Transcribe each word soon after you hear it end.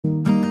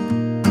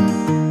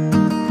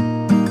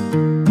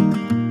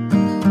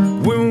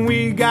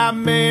got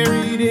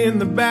married in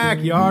the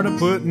backyard. I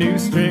put new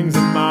strings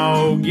in my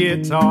old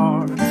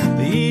guitar.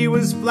 The E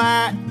was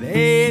flat, the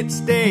A it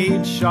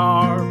stayed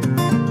sharp.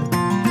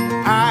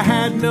 I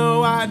had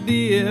no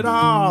idea at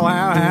all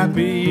how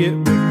happy it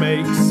would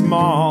make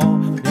small,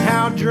 and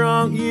how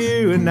drunk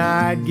you and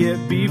I'd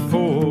get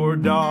before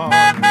dark.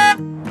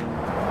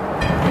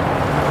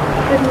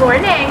 Good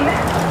morning,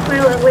 my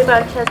lovely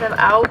bunches of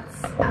outs.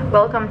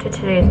 Welcome to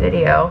today's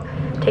video.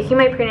 Taking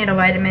my prenatal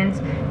vitamins.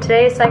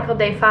 Today is cycle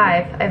day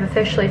 5. I've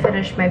officially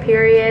finished my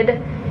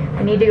period.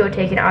 I need to go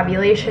take an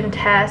ovulation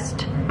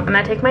test. I'm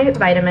gonna take my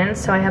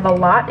vitamins, so I have a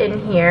lot in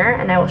here,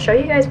 and I will show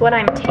you guys what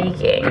I'm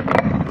taking.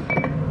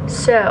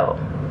 So,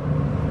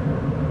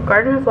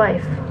 Garden of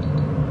Life,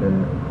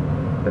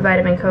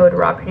 vitamin code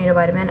raw prenatal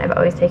vitamin. I've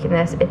always taken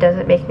this. It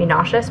doesn't make me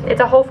nauseous.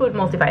 It's a whole food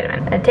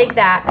multivitamin. I take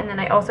that, and then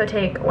I also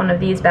take one of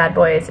these bad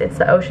boys. It's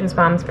the Ocean's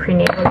Mom's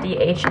prenatal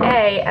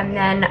DHA, and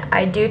then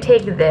I do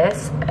take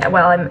this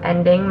while I'm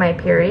ending my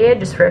period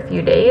just for a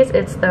few days.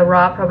 It's the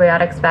Raw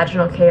Probiotics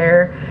Vaginal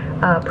Care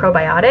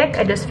probiotic.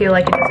 I just feel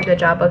like it does a good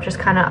job of just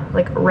kind of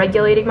like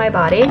regulating my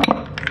body.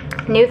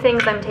 New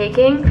things I'm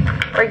taking: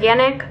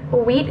 organic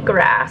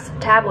wheatgrass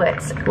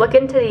tablets. Look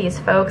into these,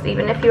 folks,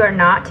 even if you are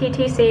not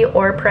TTC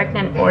or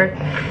pregnant or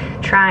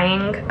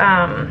trying.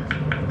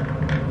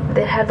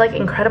 They had like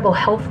incredible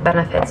health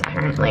benefits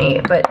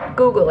apparently, but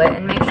Google it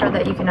and make sure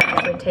that you can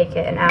actually take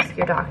it and ask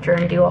your doctor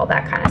and do all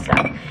that kind of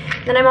stuff.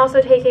 Then I'm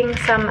also taking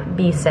some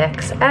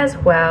B6 as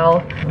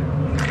well.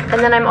 And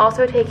then I'm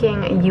also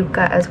taking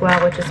yucca as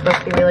well, which is supposed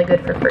to be really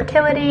good for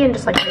fertility and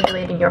just like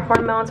regulating your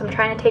hormones. I'm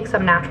trying to take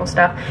some natural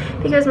stuff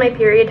because my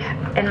period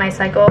and my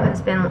cycle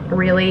has been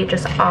really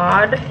just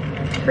odd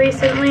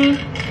recently.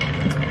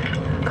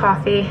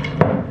 Coffee.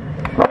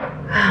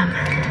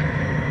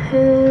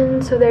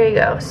 And so there you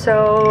go.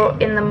 So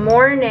in the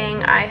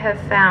morning, I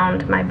have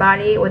found my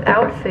body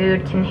without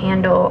food can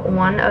handle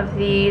one of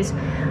these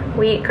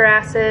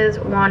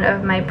wheatgrasses, one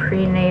of my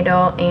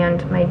prenatal,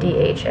 and my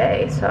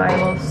DHA. So I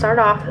will start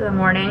off in the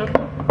morning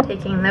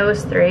taking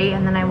those 3,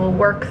 and then I will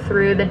work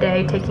through the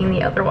day taking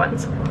the other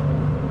ones.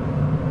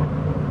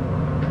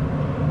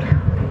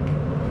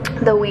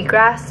 The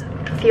wheatgrass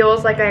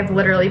feels like I've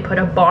literally put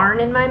a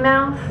barn in my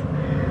mouth,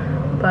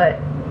 but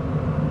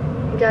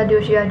you gotta do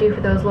what you gotta do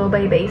for those little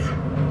babies.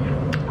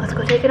 Let's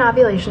go take an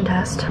ovulation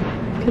test.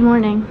 Good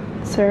morning,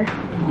 sir.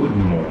 Good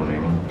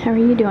morning. How are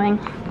you doing?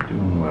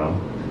 Doing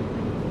well.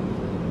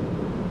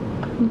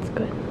 That's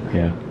good.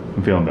 Yeah,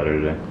 I'm feeling better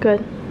today.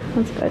 Good.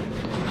 That's good.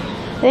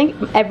 I think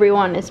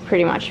everyone is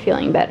pretty much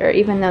feeling better,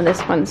 even though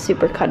this one's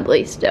super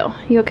cuddly still.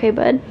 You okay,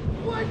 bud?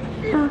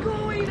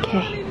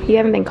 Okay. You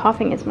haven't been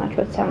coughing as much,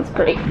 which sounds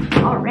great.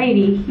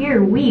 Alrighty,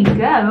 here we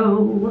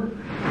go.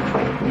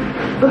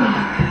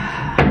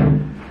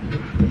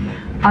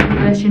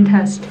 Ovulation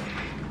test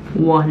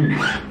 1.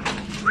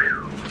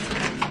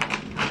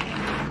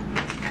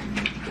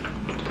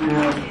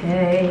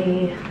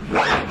 Okay.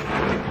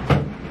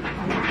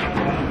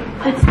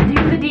 Let's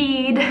do the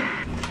deed.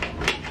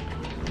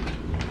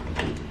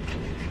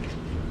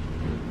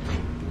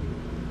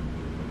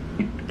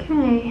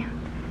 Okay.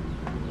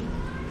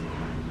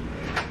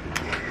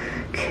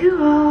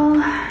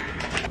 Cool.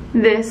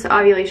 This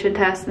ovulation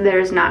test,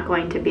 there's not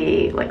going to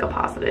be like a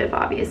positive,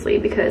 obviously,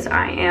 because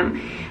I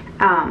am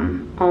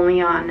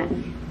only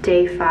on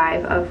day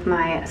 5 of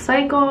my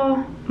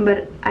cycle,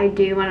 but I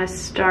do want to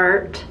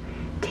start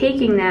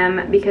taking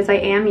them because I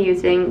am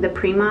using the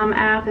Premom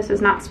app. This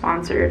is not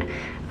sponsored.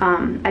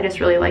 I just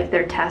really like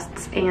their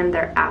tests, and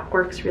their app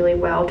works really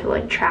well to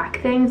like track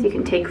things. You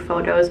can take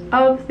photos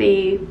of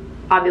the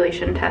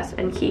ovulation test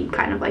and keep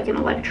kind of like an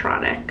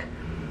electronic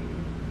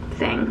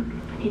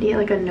thing. I need to get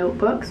like a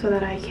notebook so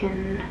that I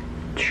can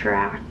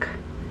track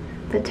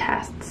the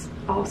tests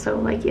also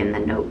like in the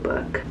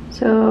notebook.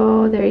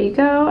 So there you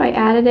go. I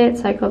added it,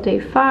 cycle day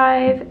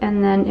 5,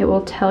 and then it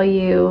will tell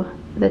you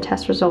the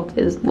test result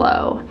is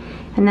low,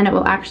 and then it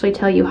will actually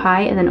tell you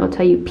high, and then it will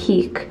tell you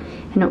peak,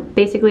 and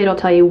basically it'll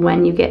tell you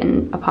when you get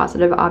a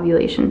positive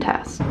ovulation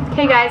test.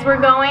 Okay guys, we're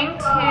going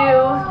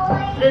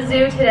to the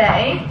zoo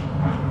today.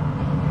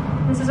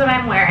 This is what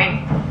I'm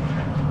wearing.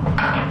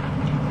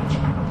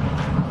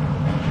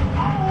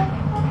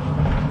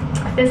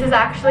 This is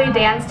actually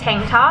Dan's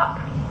tank top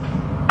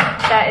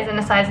that is in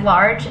a size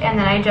large, and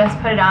then I just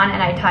put it on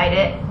and I tied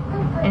it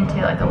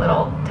into like a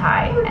little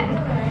tie, and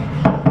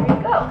there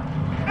you go.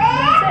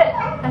 That's it.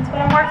 That's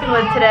what I'm working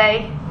with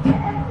today.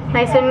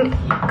 Nice and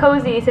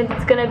cozy since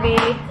it's gonna be,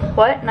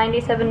 what,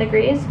 97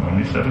 degrees?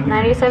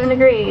 97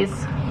 degrees.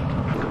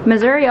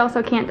 Missouri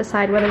also can't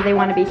decide whether they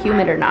want to be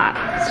humid or not.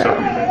 So,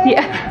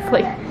 yeah, it's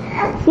like,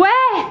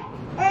 what?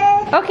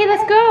 Okay,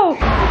 let's go.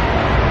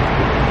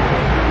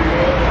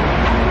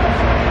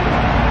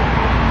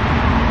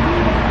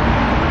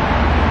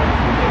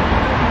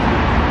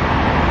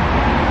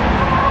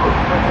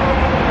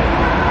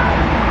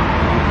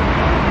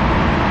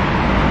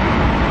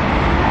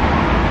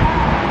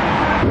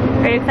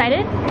 Are you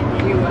excited?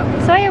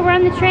 Sawyer, we're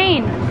on the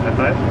train. High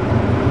five?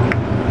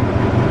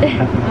 I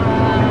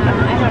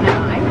don't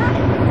know.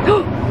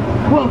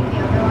 Whoa!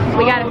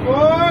 We got it. I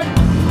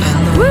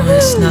know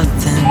it's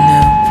nothing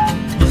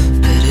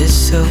new, but it's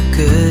so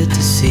good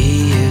to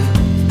see you.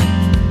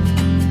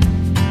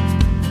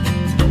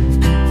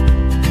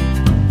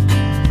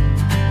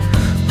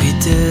 We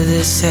do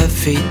this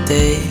every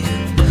day,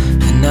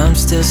 and I'm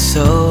still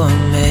so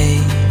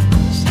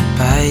amazed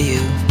by you.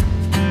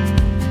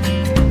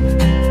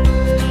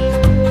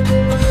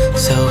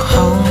 So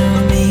hold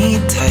me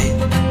tight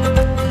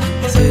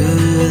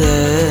through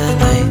the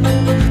night.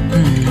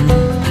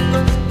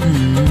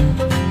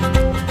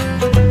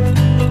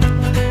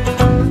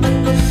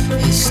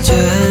 It's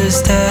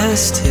just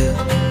us two,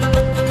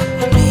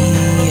 me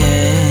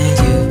and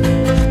you.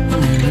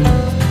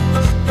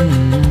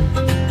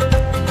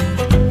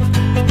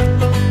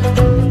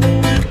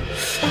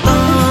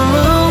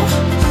 Oh,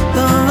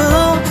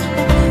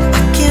 I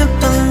can't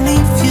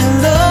believe you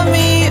love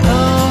me.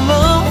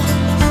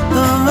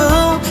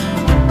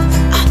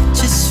 I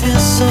just feel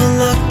so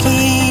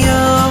lucky.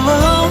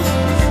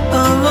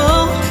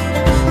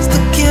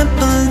 Still can't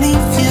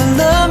believe you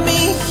love me.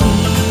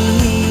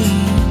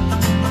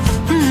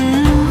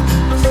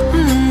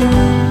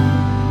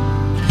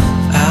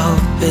 I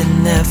hope it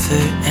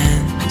never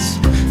ends,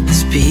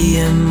 this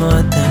being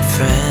more than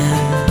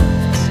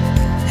friends,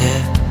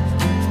 yeah.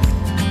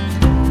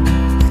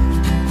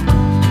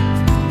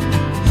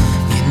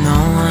 You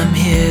know I'm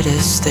here to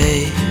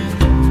stay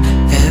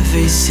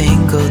every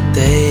single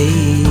day,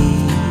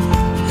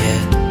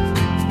 yeah.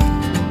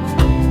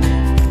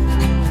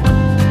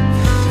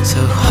 So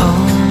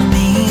hold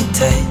me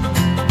tight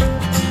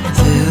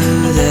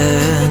through the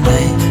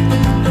night.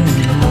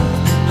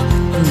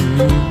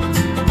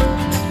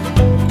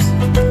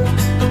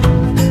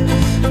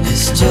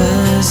 It's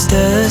just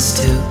us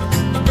two,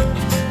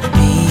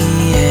 me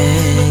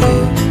and you.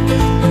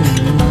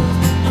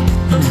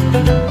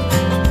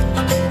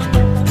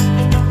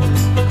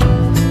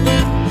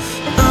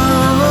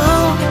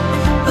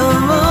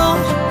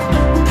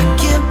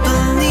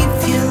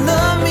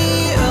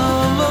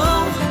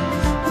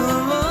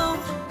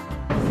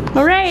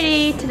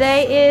 Alrighty,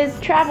 today is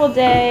travel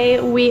day.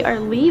 We are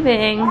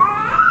leaving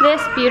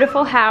this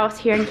beautiful house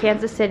here in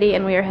Kansas City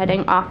and we are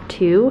heading off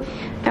to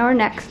our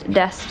next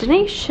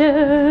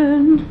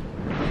destination.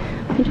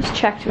 Let me just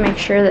check to make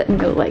sure that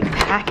no like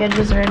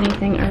packages or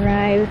anything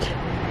arrived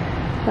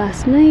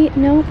last night.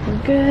 Nope,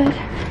 we're good.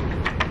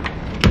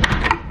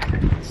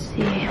 Let's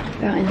see,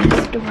 about in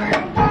this door.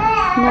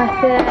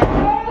 Nothing.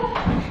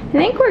 I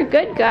think we're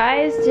good,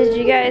 guys. Did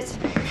you guys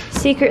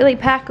secretly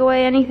pack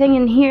away anything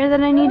in here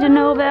that I need to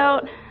know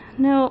about?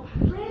 No.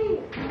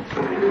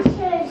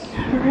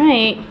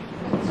 Alright.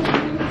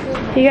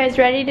 You guys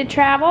ready to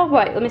travel?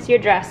 What? Let me see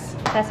your dress.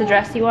 That's the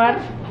dress you want?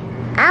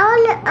 I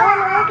wanna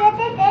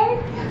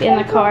get it In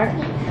the car?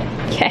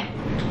 Okay.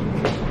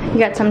 You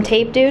got some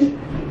tape, dude?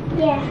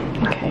 Yeah.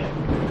 Okay.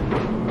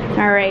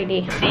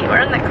 Alrighty. See,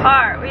 we're in the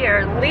car. We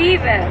are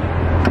leaving.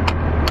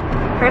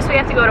 First we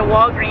have to go to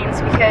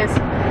Walgreens because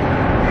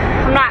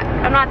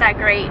I'm not that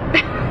great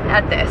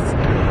at this.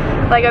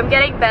 Like, I'm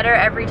getting better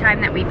every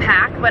time that we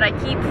pack, but I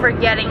keep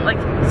forgetting, like,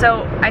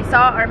 so I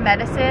saw our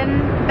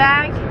medicine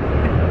bag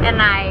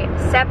and I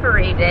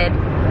separated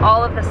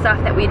all of the stuff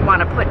that we'd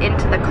want to put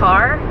into the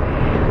car,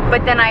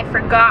 but then I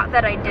forgot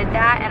that I did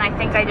that, and I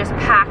think I just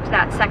packed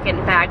that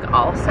second bag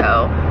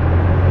also.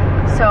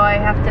 So I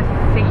have to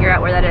figure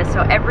out where that is.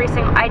 So every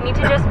single, I need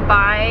to just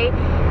buy,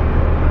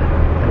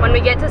 when we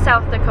get to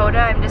South Dakota,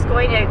 I'm just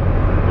going to,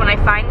 when I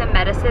find the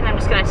medicine, I'm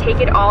just going to take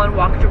it all and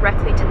walk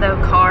directly to the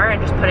car and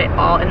just put it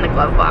all in the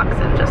glove box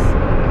and just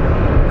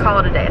call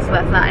it a day, so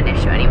that's not an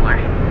issue anymore.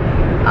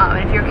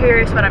 And if you're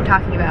curious what I'm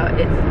talking about,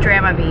 it's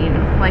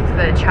Dramamine, like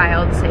the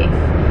child-safe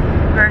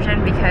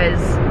version, because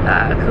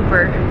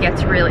Cooper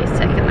gets really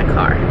sick in the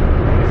car.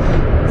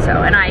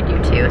 So, and I do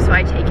too, so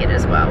I take it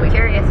as well. We're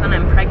curious, when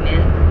I'm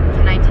pregnant,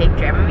 can I take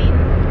Dramamine?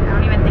 I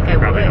don't even think I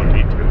would. Probably don't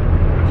need to,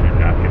 because you're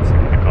not getting sick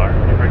in the car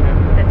when you're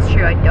pregnant. That's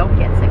true, I don't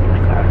get sick in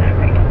the car when I'm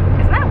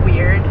pregnant. Isn't that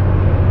weird?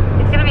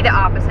 It's gonna be the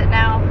opposite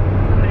now.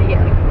 I'm gonna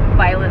get like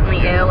violently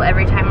ill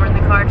every time we're in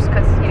the car just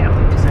because, you know,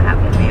 we just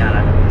happen to be on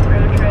a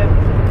road trip.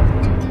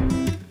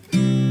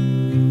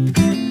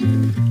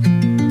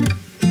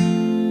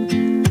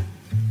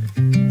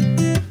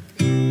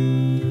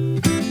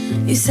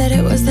 You said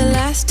it was the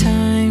last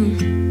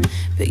time,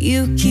 but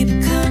you keep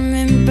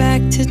coming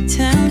back to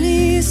tell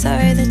me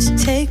sorry that you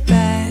take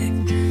back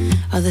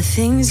all the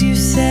things you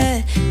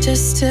said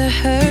just to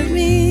hurt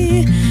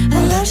me.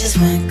 Our love just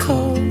went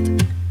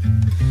cold,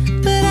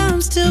 but I'm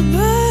still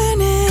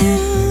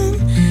burning.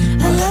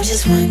 Our love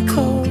just went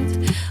cold.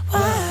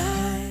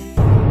 Why?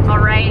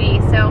 Alrighty,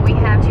 so we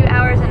have 2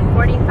 hours and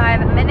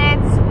 45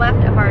 minutes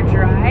left of our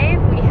drive.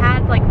 We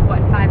had like,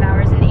 what, 5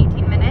 hours and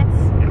 18 minutes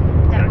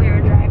that we were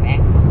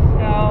driving.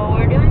 So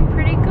we're doing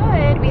pretty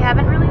good. We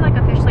haven't really like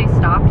officially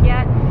stopped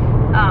yet.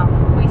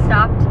 We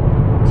stopped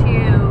to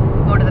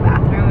go to the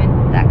bathroom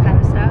and that kind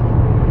of stuff.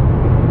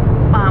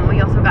 We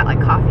also got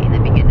like coffee in the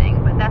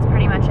beginning, but that's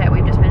pretty much it.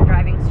 We've just been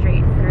driving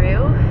straight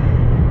through.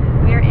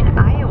 We're in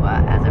Iowa.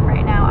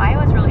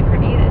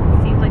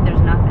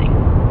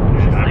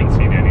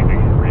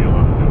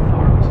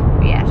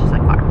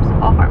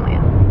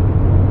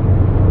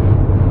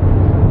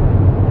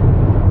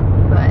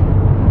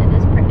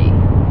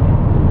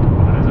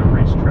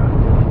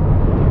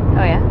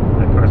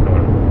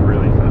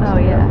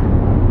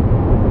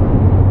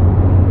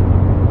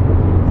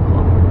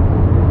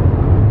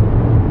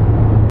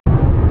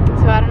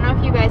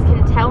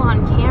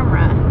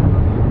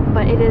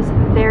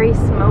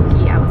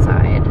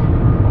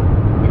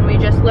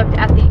 looked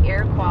at the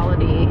air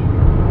quality.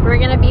 We're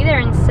gonna be there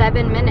in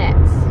 7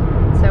 minutes.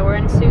 So we're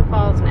in Sioux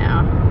Falls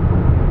now.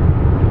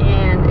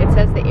 And it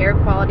says the air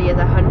quality is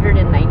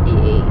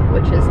 198,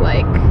 which is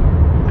like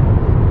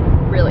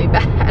really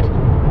bad.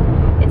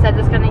 It says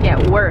it's gonna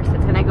get worse.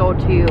 It's gonna go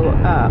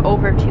to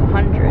over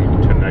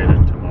 200. Tonight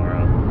and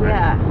tomorrow. Right?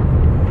 Yeah.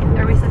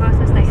 Are we supposed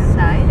to stay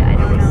inside? I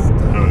don't know.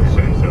 I would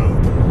say so.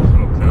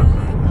 Smoke's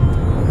outside.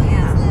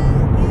 Yeah.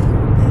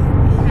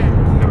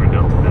 Never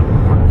dealt with that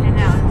before. I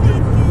know.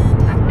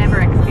 I've never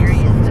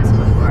experienced this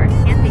before. It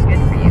can't be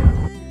good for you.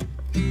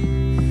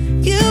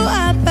 You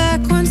are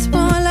back once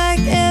more,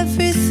 like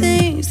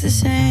everything's the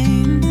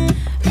same.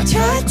 I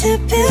tried to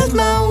build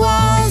my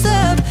walls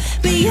up,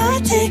 but you're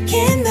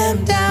taking the